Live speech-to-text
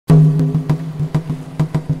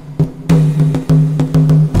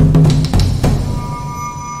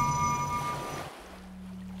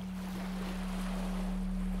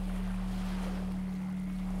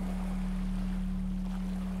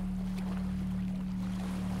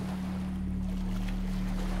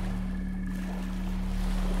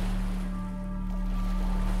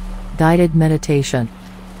Guided meditation.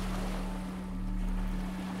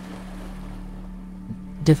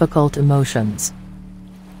 Difficult emotions.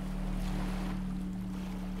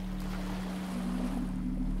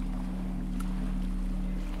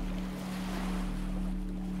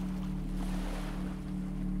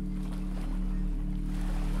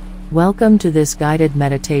 Welcome to this guided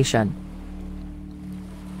meditation.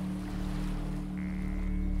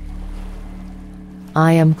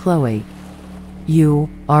 I am Chloe. You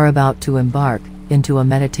are about to embark into a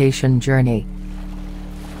meditation journey.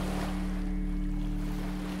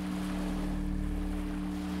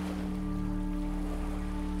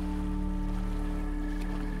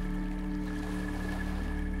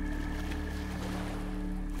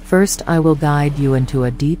 First, I will guide you into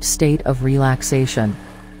a deep state of relaxation,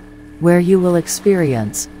 where you will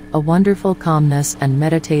experience a wonderful calmness and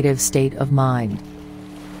meditative state of mind.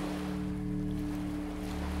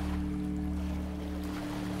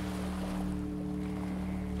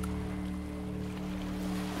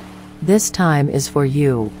 This time is for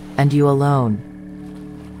you, and you alone.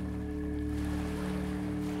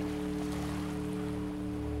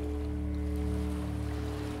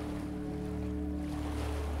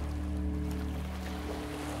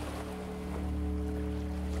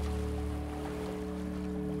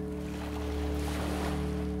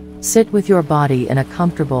 Sit with your body in a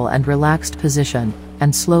comfortable and relaxed position,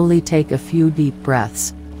 and slowly take a few deep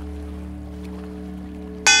breaths.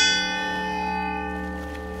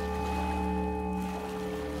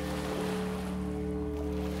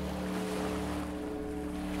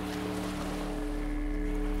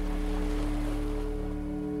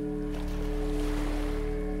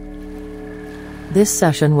 This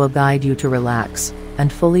session will guide you to relax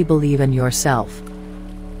and fully believe in yourself.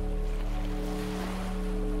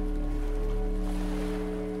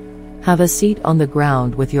 Have a seat on the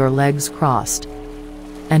ground with your legs crossed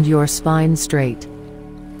and your spine straight,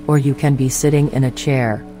 or you can be sitting in a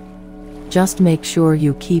chair. Just make sure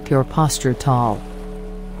you keep your posture tall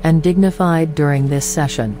and dignified during this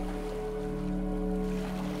session.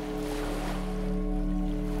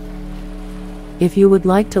 If you would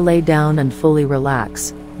like to lay down and fully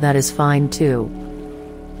relax, that is fine too.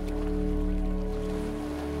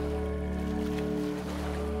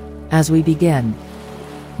 As we begin,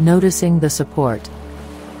 noticing the support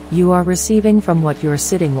you are receiving from what you're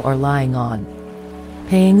sitting or lying on,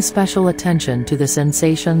 paying special attention to the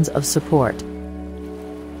sensations of support.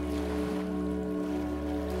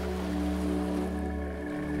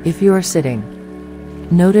 If you're sitting,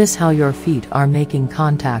 notice how your feet are making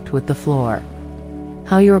contact with the floor,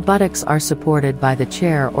 how your buttocks are supported by the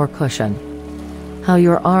chair or cushion, how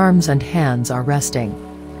your arms and hands are resting.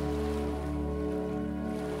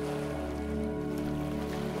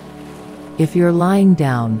 If you're lying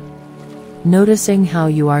down, noticing how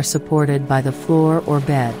you are supported by the floor or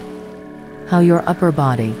bed, how your upper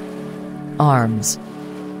body, arms,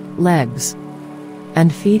 legs,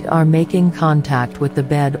 and feet are making contact with the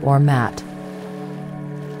bed or mat.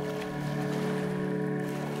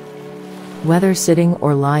 Whether sitting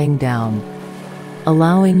or lying down,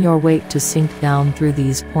 allowing your weight to sink down through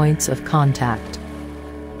these points of contact,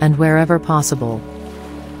 and wherever possible,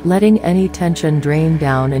 letting any tension drain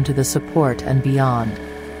down into the support and beyond.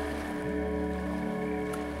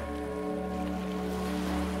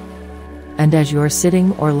 And as you're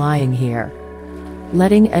sitting or lying here,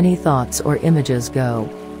 letting any thoughts or images go,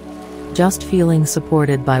 just feeling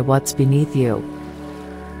supported by what's beneath you.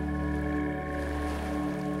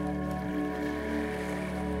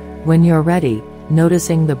 When you're ready,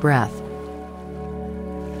 noticing the breath.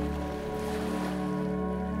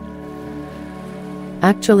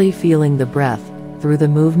 Actually feeling the breath through the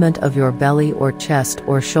movement of your belly or chest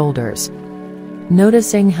or shoulders.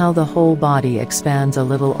 Noticing how the whole body expands a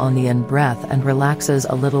little on the in-breath and relaxes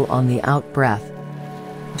a little on the out-breath.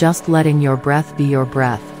 Just letting your breath be your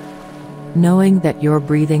breath. Knowing that you're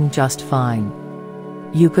breathing just fine.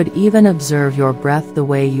 You could even observe your breath the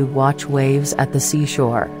way you watch waves at the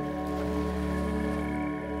seashore.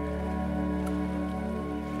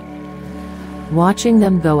 Watching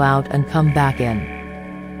them go out and come back in,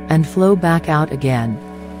 and flow back out again,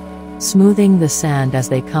 smoothing the sand as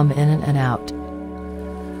they come in and out.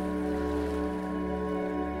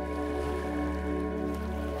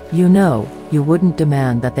 You know, you wouldn't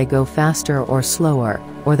demand that they go faster or slower,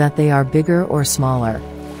 or that they are bigger or smaller.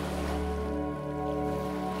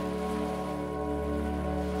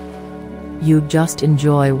 You just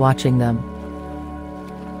enjoy watching them.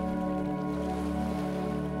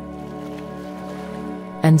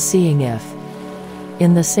 And seeing if,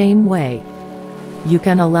 in the same way, you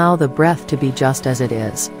can allow the breath to be just as it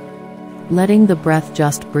is, letting the breath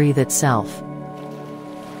just breathe itself.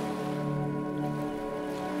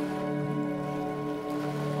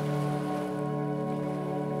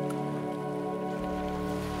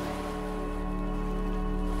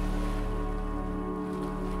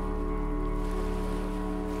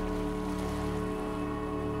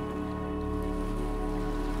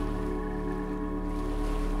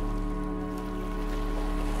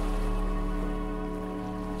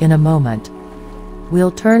 In a moment, we'll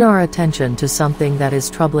turn our attention to something that is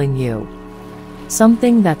troubling you.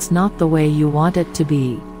 Something that's not the way you want it to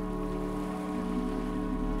be.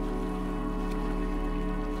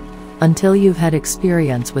 Until you've had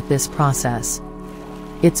experience with this process,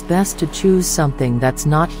 it's best to choose something that's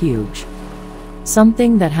not huge.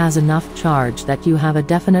 Something that has enough charge that you have a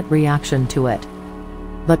definite reaction to it,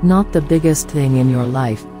 but not the biggest thing in your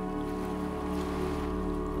life.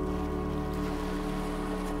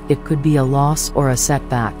 It could be a loss or a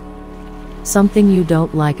setback. Something you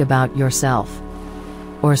don't like about yourself.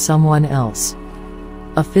 Or someone else.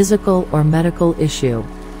 A physical or medical issue.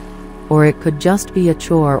 Or it could just be a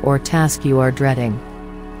chore or task you are dreading.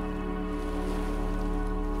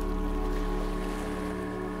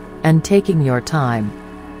 And taking your time.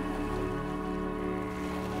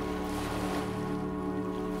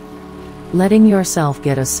 Letting yourself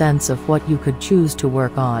get a sense of what you could choose to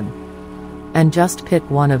work on. And just pick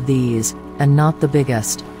one of these, and not the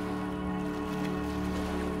biggest.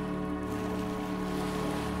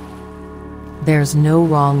 There's no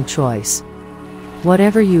wrong choice.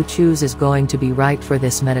 Whatever you choose is going to be right for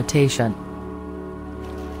this meditation.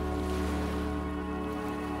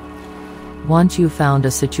 Once you've found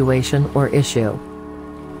a situation or issue,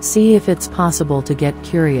 see if it's possible to get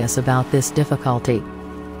curious about this difficulty,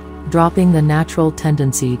 dropping the natural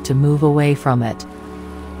tendency to move away from it,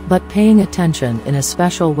 but paying attention in a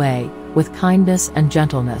special way, with kindness and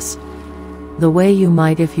gentleness. The way you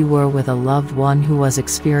might if you were with a loved one who was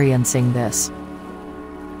experiencing this.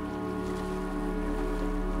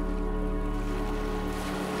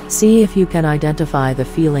 See if you can identify the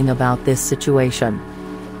feeling about this situation.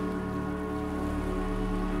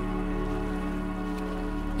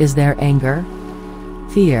 Is there anger?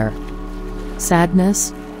 Fear?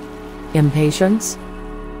 Sadness? Impatience?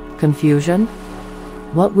 Confusion?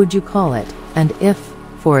 What would you call it? And if,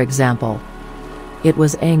 for example, it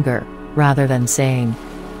was anger, rather than saying,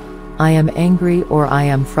 I am angry or I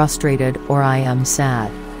am frustrated or I am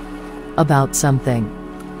sad about something.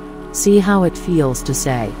 See how it feels to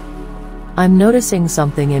say, I'm noticing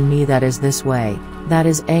something in me that is this way, that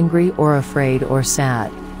is angry or afraid or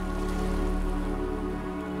sad.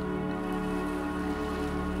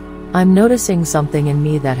 I'm noticing something in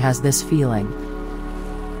me that has this feeling.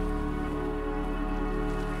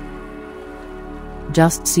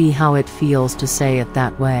 Just see how it feels to say it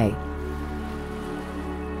that way.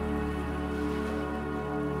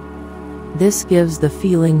 This gives the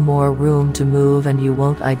feeling more room to move and you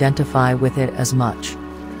won't identify with it as much.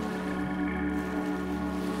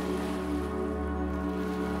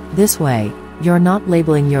 This way, you're not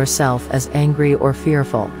labeling yourself as angry or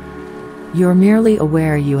fearful. You're merely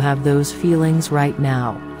aware you have those feelings right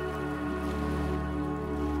now.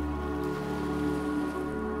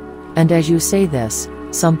 And as you say this,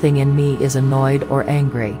 something in me is annoyed or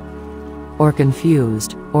angry, or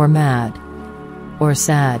confused, or mad, or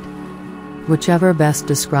sad, whichever best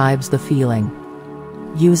describes the feeling.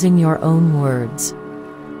 Using your own words.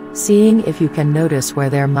 Seeing if you can notice where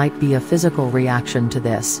there might be a physical reaction to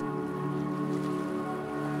this.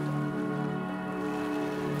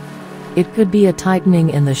 It could be a tightening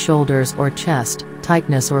in the shoulders or chest,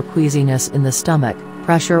 tightness or queasiness in the stomach,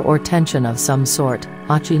 pressure or tension of some sort,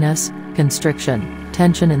 itchiness, constriction,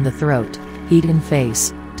 tension in the throat, heat in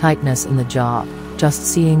face, tightness in the jaw. Just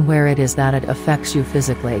seeing where it is that it affects you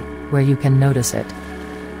physically, where you can notice it.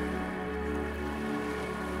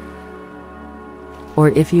 Or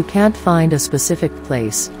if you can't find a specific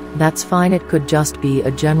place, that's fine. It could just be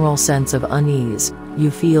a general sense of unease you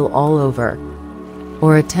feel all over.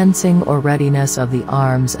 Or a tensing or readiness of the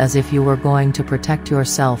arms as if you were going to protect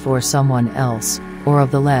yourself or someone else, or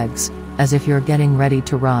of the legs, as if you're getting ready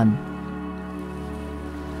to run.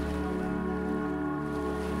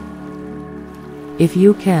 If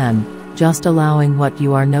you can, just allowing what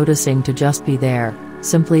you are noticing to just be there,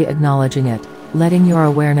 simply acknowledging it, letting your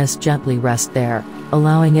awareness gently rest there,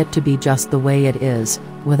 allowing it to be just the way it is,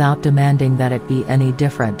 without demanding that it be any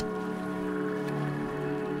different.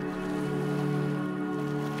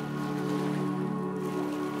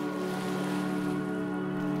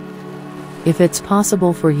 If it's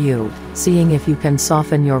possible for you, seeing if you can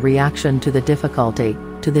soften your reaction to the difficulty,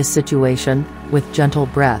 to this situation, with gentle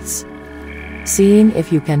breaths. seeing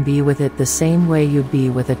if you can be with it the same way you'd be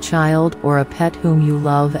with a child or a pet whom you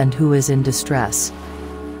love and who is in distress.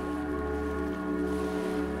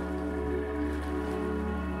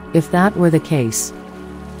 If that were the case,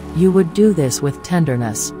 you would do this with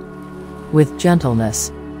tenderness, with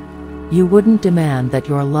gentleness. You wouldn't demand that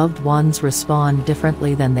your loved ones respond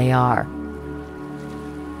differently than they are.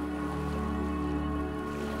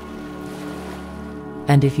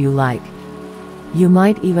 And if you like, you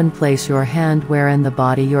might even place your hand where in the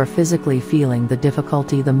body you're physically feeling the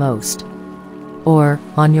difficulty the most. Or,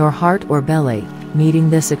 on your heart or belly, meeting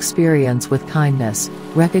this experience with kindness,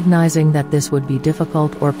 recognizing that this would be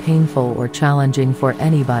difficult or painful or challenging for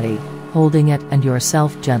anybody, holding it and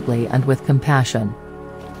yourself gently and with compassion.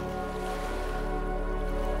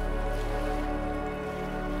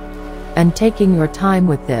 And taking your time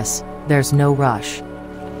with this, there's no rush.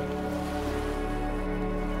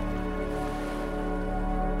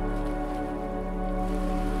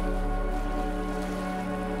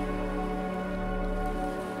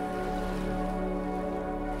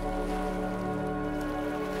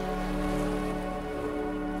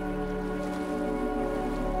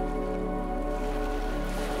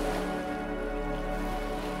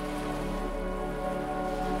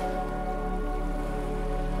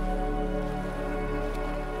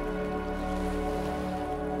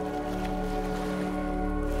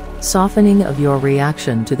 Softening of your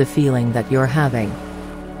reaction to the feeling that you're having.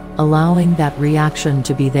 Allowing that reaction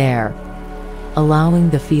to be there. Allowing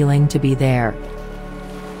the feeling to be there.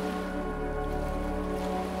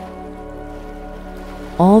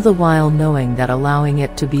 All the while knowing that allowing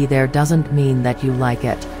it to be there doesn't mean that you like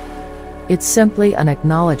it. It's simply an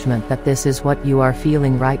acknowledgement that this is what you are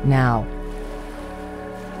feeling right now.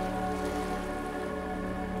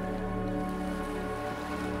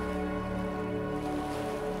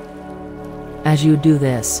 As you do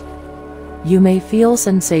this, you may feel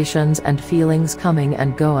sensations and feelings coming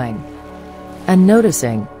and going. And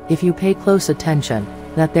noticing, if you pay close attention,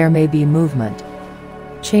 that there may be movement.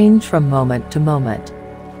 Change from moment to moment.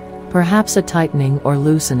 Perhaps a tightening or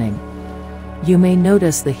loosening. You may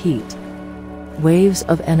notice the heat, waves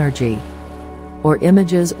of energy, or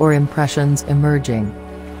images or impressions emerging.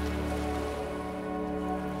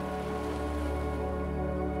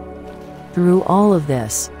 Through all of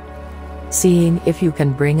this, seeing if you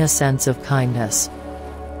can bring a sense of kindness,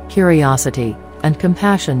 curiosity, and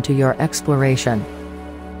compassion to your exploration.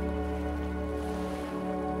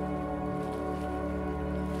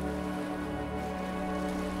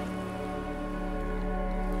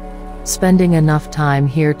 Spending enough time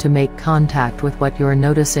here to make contact with what you're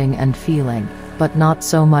noticing and feeling, but not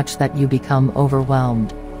so much that you become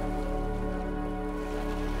overwhelmed.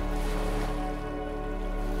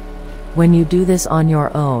 When you do this on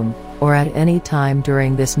your own, or at any time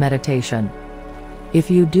during this meditation, if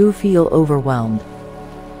you do feel overwhelmed,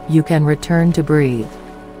 you can return to breathe,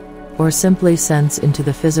 or simply sense into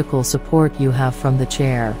the physical support you have from the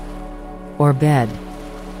chair, or bed,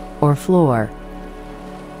 or floor.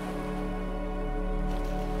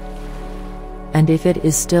 And if it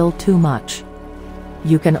is still too much,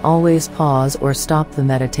 you can always pause or stop the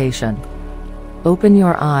meditation. Open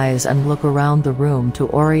your eyes and look around the room to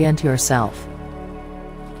orient yourself.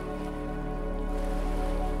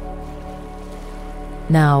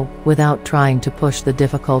 Now, without trying to push the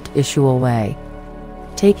difficult issue away,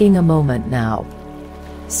 taking a moment now,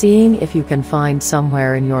 seeing if you can find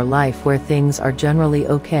somewhere in your life where things are generally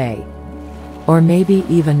okay, or maybe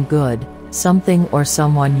even good, something or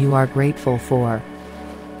someone you are grateful for.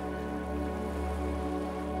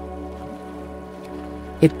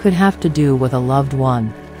 It could have to do with a loved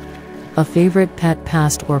one, a favorite pet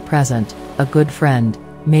past or present, a good friend,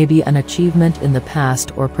 maybe an achievement in the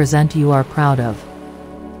past or present you are proud of,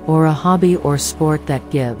 or a hobby or sport that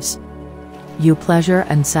gives you pleasure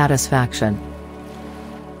and satisfaction,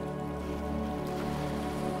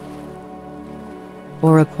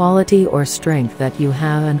 or a quality or strength that you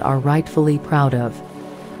have and are rightfully proud of.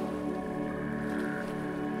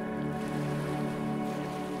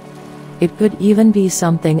 It could even be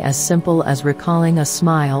something as simple as recalling a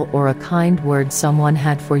smile or a kind word someone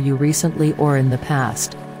had for you recently or in the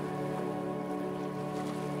past.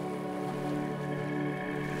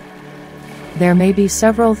 There may be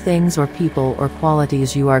several things or people or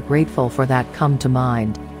qualities you are grateful for that come to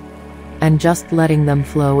mind. And just letting them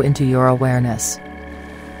flow into your awareness.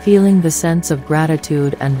 Feeling the sense of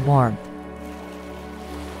gratitude and warmth.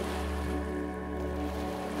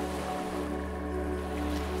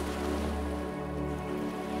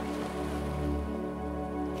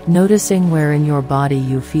 Noticing where in your body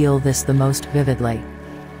you feel this the most vividly.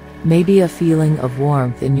 Maybe a feeling of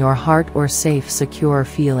warmth in your heart, or safe, secure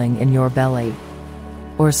feeling in your belly,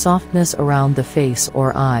 or softness around the face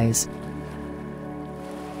or eyes.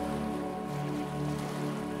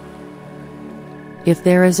 If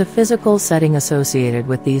there is a physical setting associated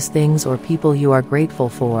with these things or people you are grateful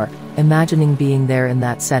for, imagining being there in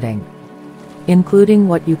that setting, including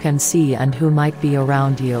what you can see and who might be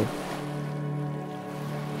around you.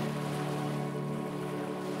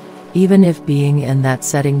 Even if being in that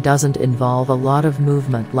setting doesn't involve a lot of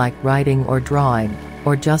movement like writing or drawing,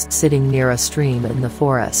 or just sitting near a stream in the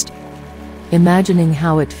forest. Imagining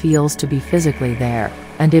how it feels to be physically there,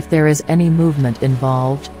 and if there is any movement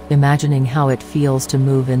involved, imagining how it feels to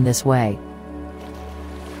move in this way.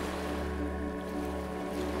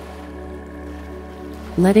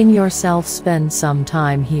 Letting yourself spend some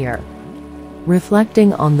time here,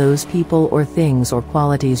 reflecting on those people or things or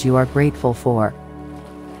qualities you are grateful for.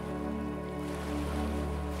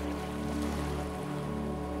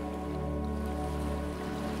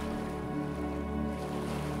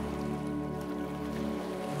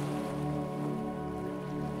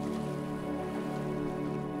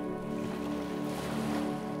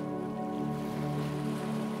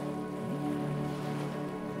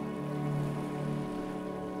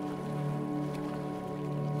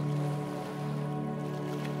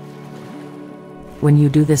 When you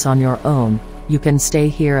do this on your own, you can stay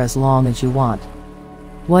here as long as you want.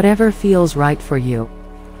 Whatever feels right for you.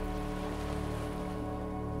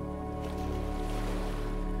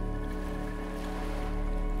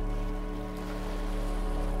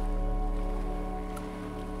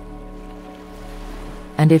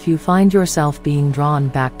 And if you find yourself being drawn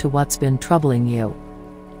back to what's been troubling you,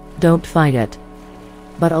 don't fight it,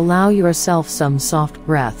 but allow yourself some soft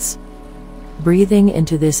breaths. Breathing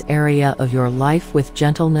into this area of your life with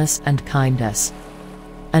gentleness and kindness.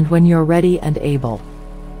 And when you're ready and able,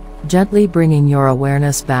 gently bringing your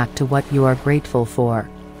awareness back to what you are grateful for,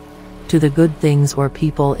 to the good things or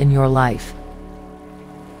people in your life.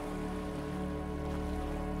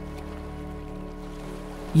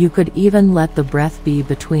 You could even let the breath be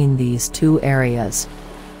between these two areas,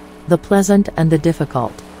 the pleasant and the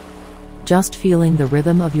difficult. Just feeling the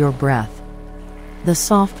rhythm of your breath, the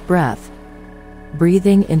soft breath,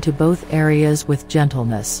 breathing into both areas with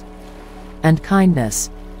gentleness and kindness.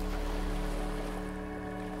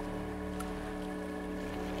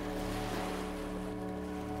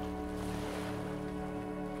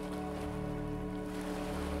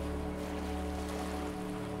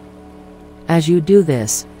 As you do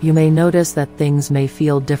this, you may notice that things may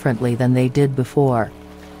feel differently than they did before.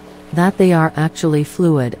 That they are actually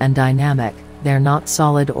fluid and dynamic, they're not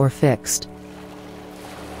solid or fixed.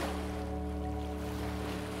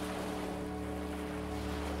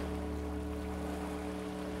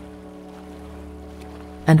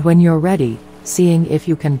 And when you're ready, seeing if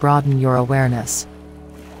you can broaden your awareness.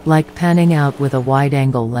 Like panning out with a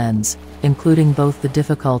wide-angle lens, including both the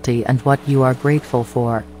difficulty and what you are grateful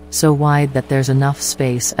for, so wide that there's enough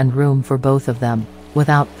space and room for both of them,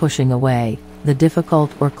 without pushing away the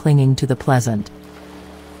difficult or clinging to the pleasant.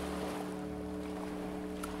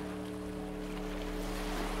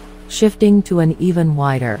 Shifting to an even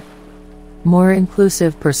wider, more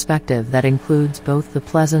inclusive perspective that includes both the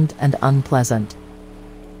pleasant and unpleasant.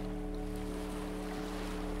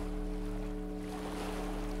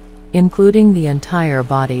 Including the entire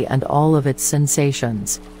body and all of its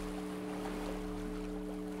sensations.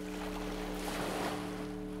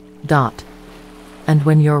 And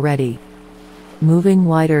when you're ready, moving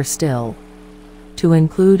wider still, to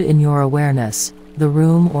include in your awareness, the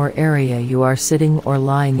room or area you are sitting or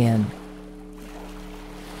lying in.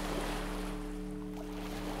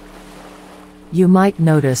 You might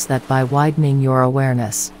notice that by widening your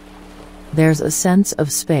awareness, there's a sense of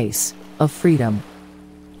space, of freedom.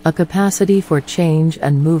 A capacity for change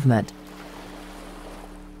and movement.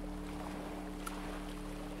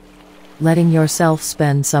 Letting yourself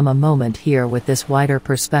spend a moment here with this wider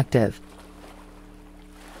perspective.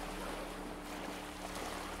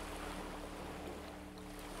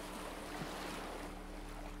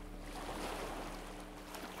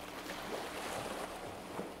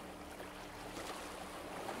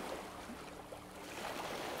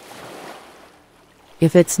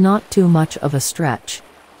 If it's not too much of a stretch,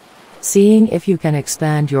 seeing if you can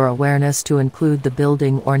expand your awareness to include the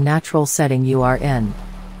building or natural setting you are in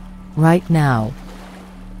right now.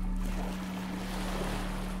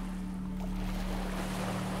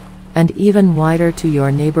 And even wider to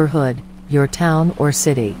your neighborhood, your town or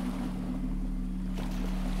city.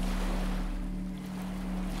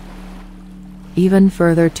 Even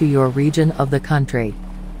further to your region of the country.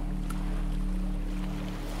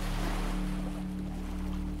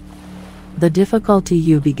 The difficulty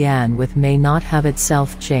you began with may not have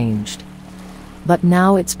itself changed. But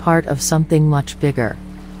now it's part of something much bigger.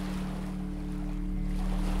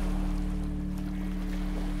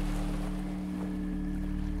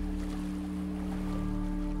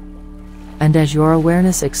 And as your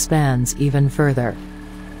awareness expands even further,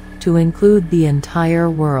 to include the entire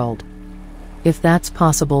world, if that's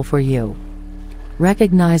possible for you,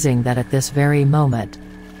 recognizing that at this very moment,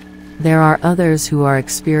 there are others who are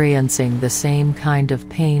experiencing the same kind of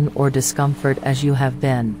pain or discomfort as you have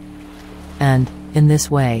been. And, in this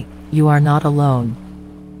way, you are not alone.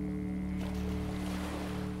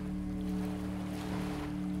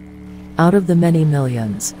 Out of the many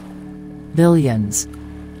millions, billions,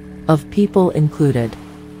 of people included,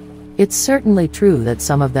 it's certainly true that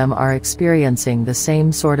some of them are experiencing the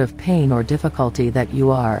same sort of pain or difficulty that you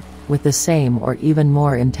are, with the same or even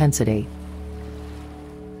more intensity.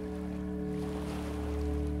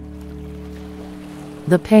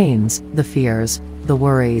 The pains, the fears, the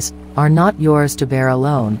worries, are not yours to bear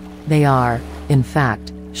alone, they are, in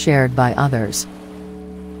fact, shared by others.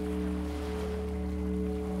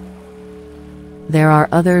 There are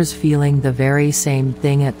others feeling the very same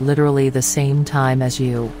thing at literally the same time as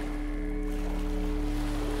you.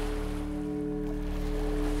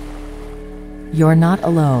 You're not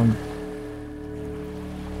alone.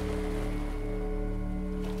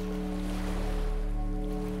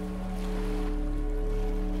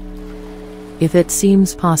 If it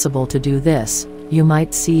seems possible to do this, you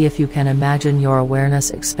might see if you can imagine your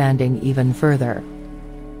awareness expanding even further.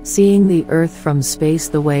 Seeing the Earth from space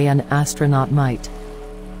the way an astronaut might.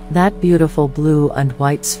 That beautiful blue and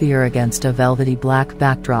white sphere against a velvety black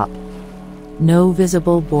backdrop. No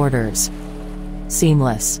visible borders.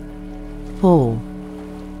 Seamless. Whole.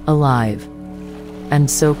 Alive.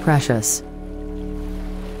 And so precious.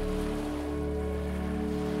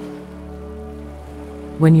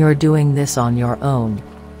 When you're doing this on your own,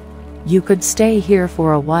 you could stay here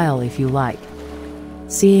for a while if you like.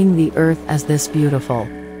 Seeing the Earth as this beautiful,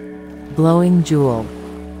 glowing jewel,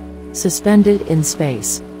 suspended in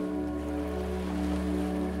space.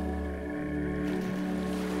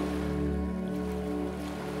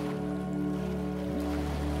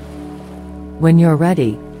 When you're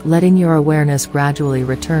ready, letting your awareness gradually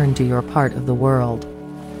return to your part of the world.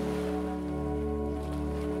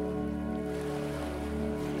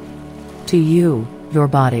 To you, your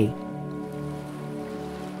body.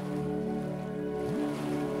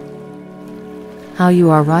 How you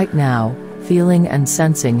are right now, feeling and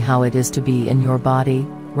sensing how it is to be in your body,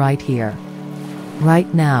 right here. Right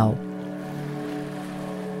now.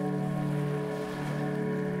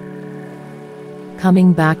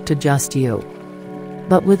 Coming back to just you.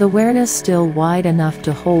 But with awareness still wide enough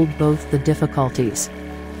to hold both the difficulties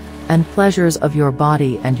and pleasures of your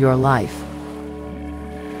body and your life.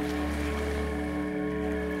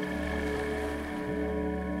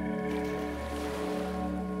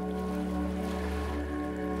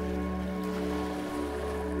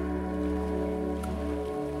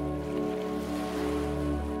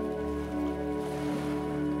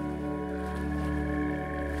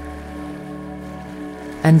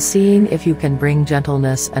 And seeing if you can bring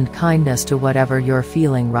gentleness and kindness to whatever you're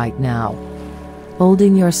feeling right now.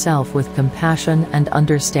 Holding yourself with compassion and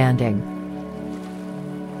understanding.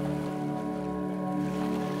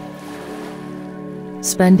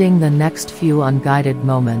 Spending the next few unguided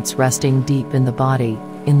moments resting deep in the body,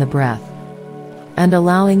 in the breath. And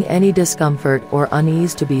allowing any discomfort or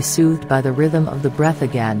unease to be soothed by the rhythm of the breath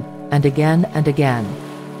again, and again and again.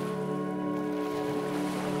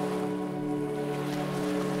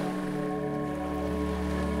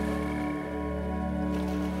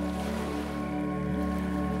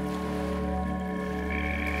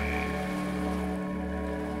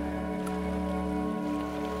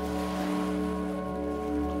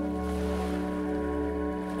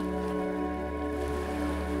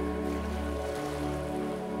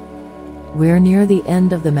 We're near the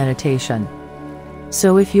end of the meditation.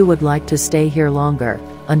 So if you would like to stay here longer,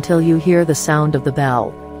 until you hear the sound of the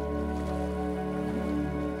bell.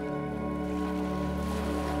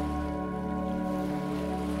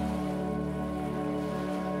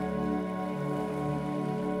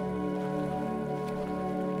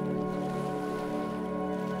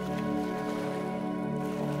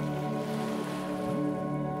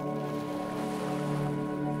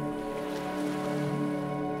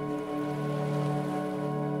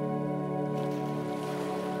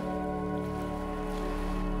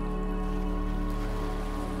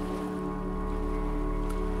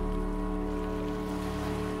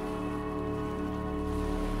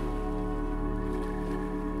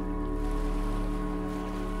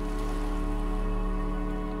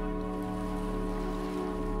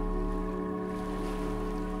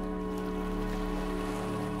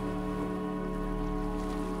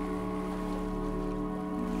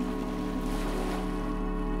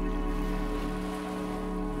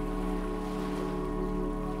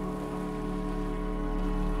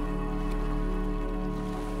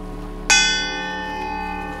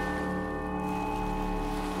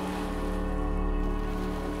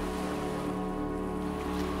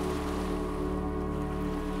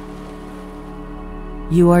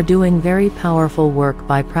 You are doing very powerful work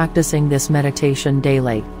by practicing this meditation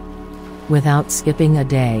daily, without skipping a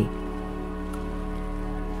day.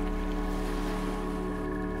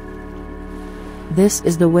 This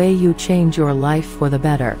is the way you change your life for the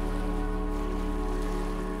better.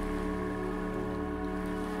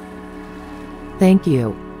 Thank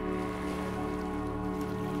you.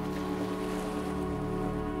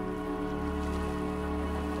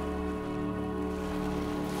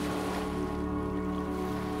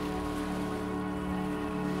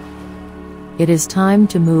 It is time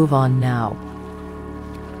to move on now.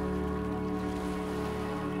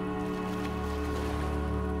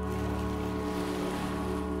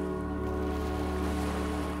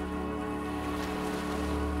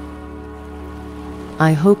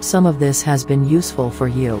 I hope some of this has been useful for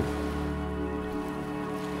you.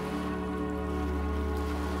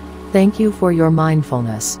 Thank you for your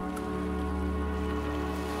mindfulness.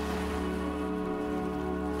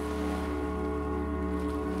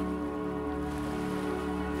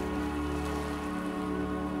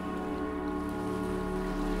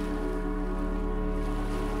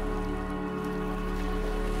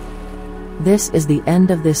 This is the end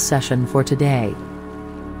of this session for today.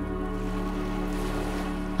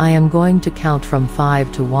 I am going to count from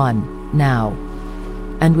 5 to 1, now.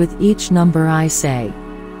 And with each number I say,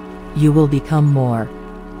 you will become more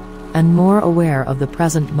and more aware of the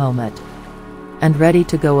present moment, and ready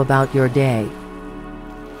to go about your day.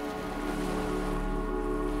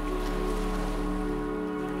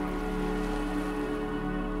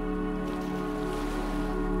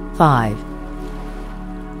 Five.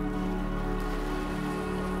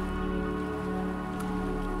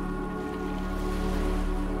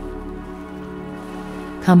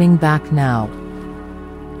 Coming back now.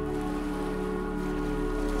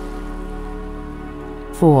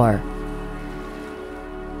 4.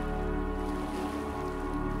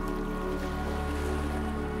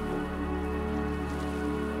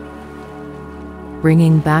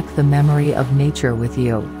 Bringing back the memory of nature with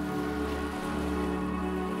you.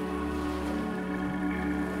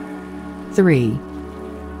 3.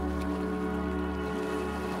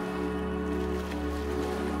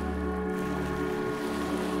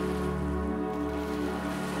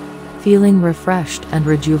 Feeling refreshed and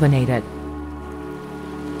rejuvenated.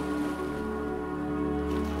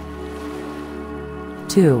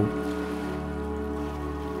 2.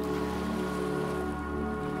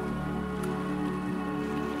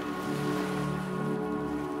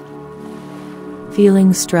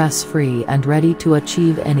 Feeling stress-free and ready to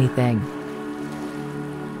achieve anything.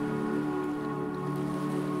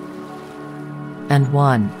 And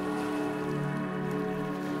 1.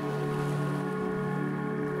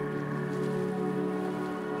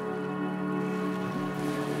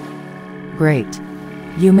 Great.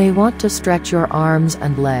 You may want to stretch your arms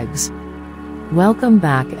and legs. Welcome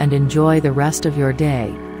back and enjoy the rest of your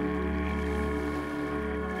day.